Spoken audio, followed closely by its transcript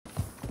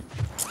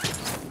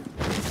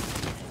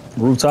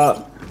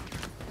Rooftop.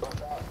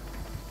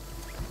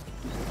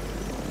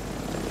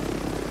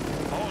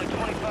 Only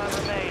 25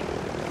 remain.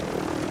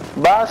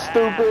 Bye,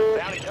 stupid.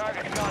 Bounty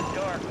target's gone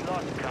dark. We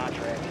lost the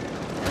contract.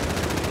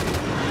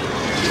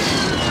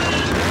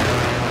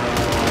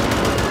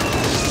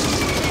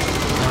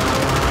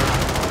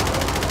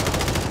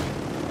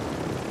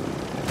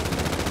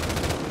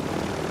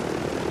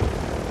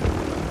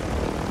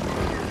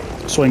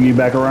 Swing you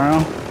back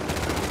around.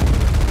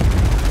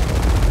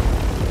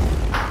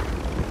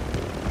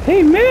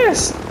 He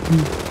missed.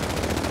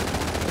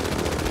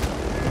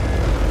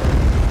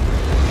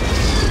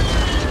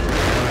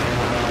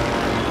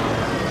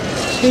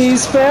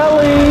 He's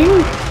failing.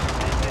 This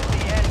is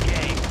the end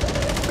game.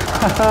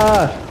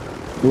 Haha.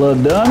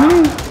 Little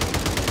dummy.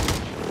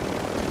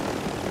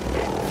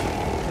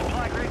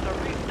 Supply crates are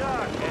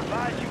restocked.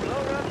 Advise you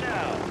load up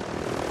now.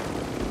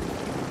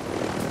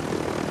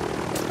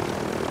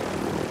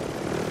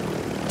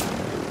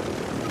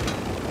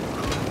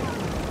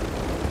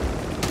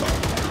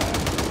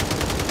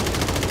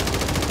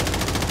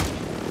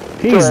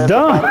 He's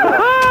done.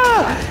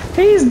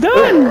 He's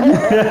done.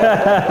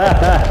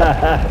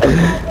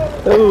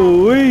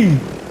 Ooh wee.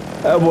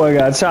 That boy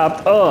got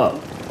chopped up.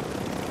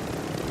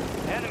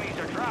 Enemies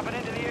are dropping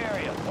into the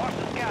area. Watch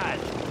the skies.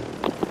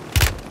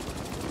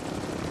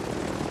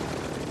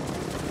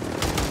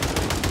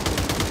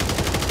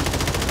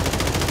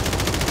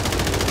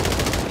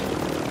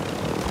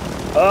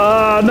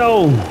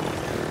 No.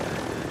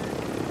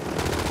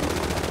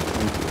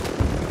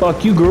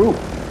 Fuck you, group.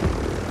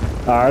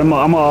 Alright, I'm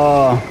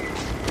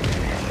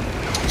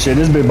shit,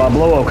 this bitch about to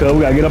blow up, cuz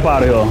we gotta get up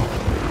out of here.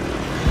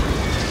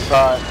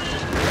 Alright.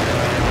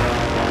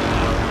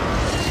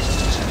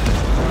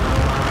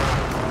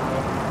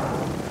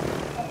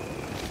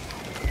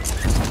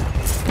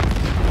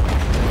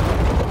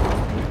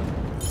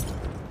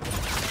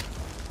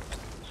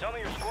 Some of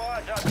your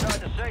squads outside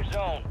the safe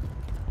zone.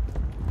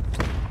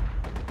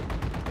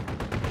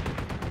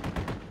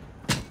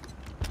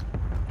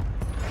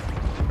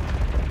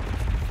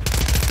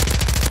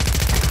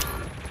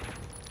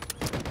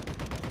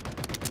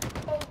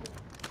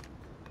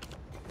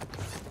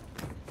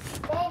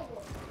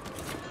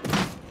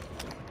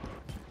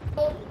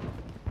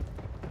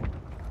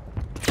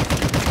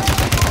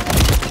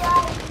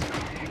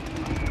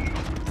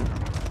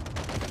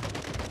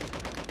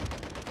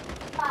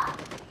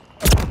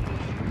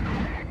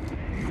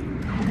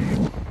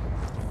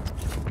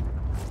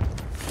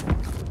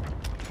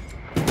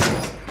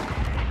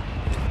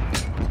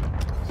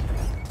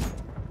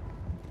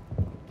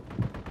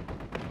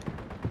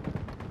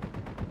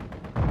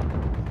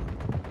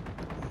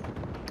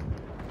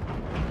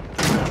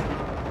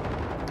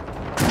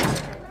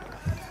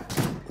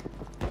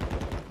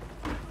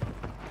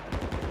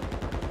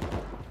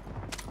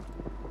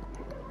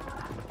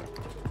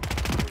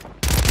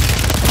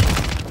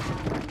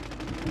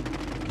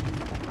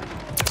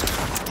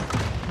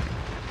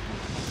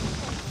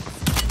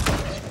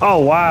 Oh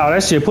wow,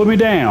 that shit put me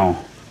down.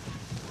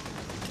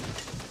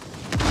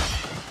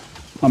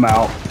 I'm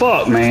out.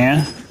 Fuck,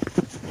 man.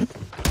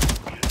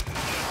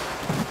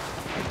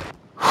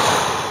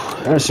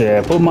 That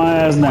shit put my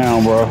ass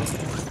down, bro.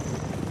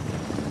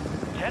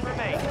 10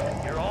 remain.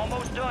 You're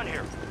almost done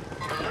here.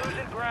 You're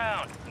losing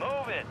ground.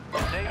 Move it. The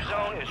safe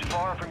zone is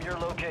far from your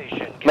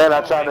location. Man,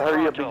 I tried to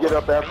hurry up and get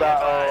up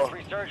after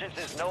Resurgence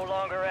is no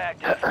longer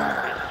active. This is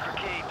for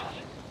keeps.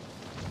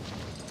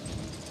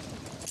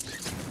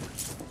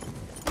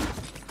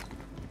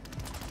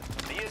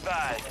 Be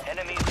advised,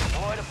 enemies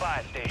deployed a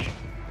buy station.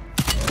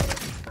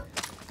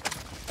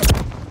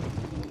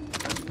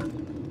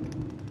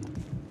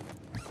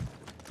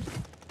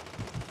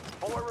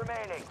 Four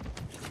remaining.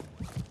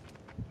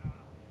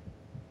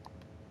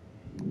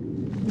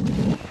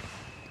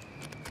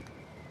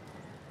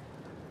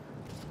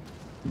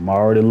 I'm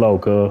already low,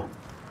 cuz.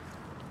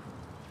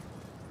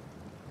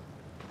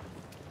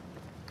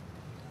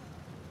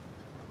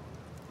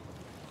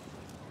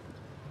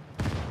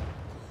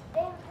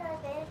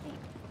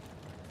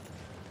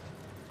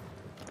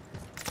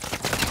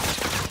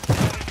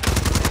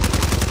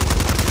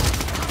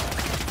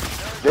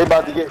 They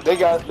about to get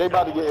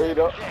ate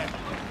up.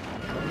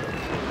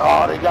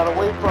 Oh, they got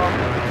away from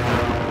me.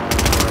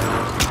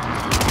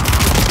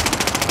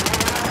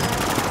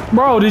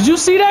 Bro, did you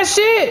see that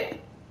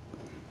shit?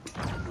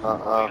 We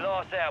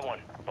lost that one,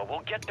 but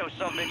we'll get those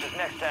some bitches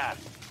next time.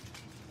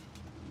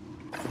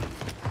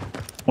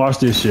 Watch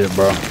this shit,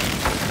 bro.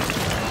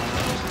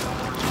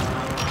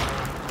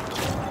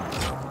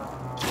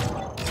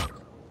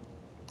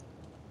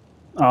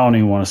 I don't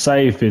even want to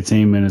save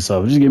 15 minutes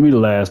of it. Just give me the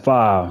last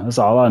 5. That's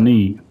all I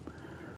need.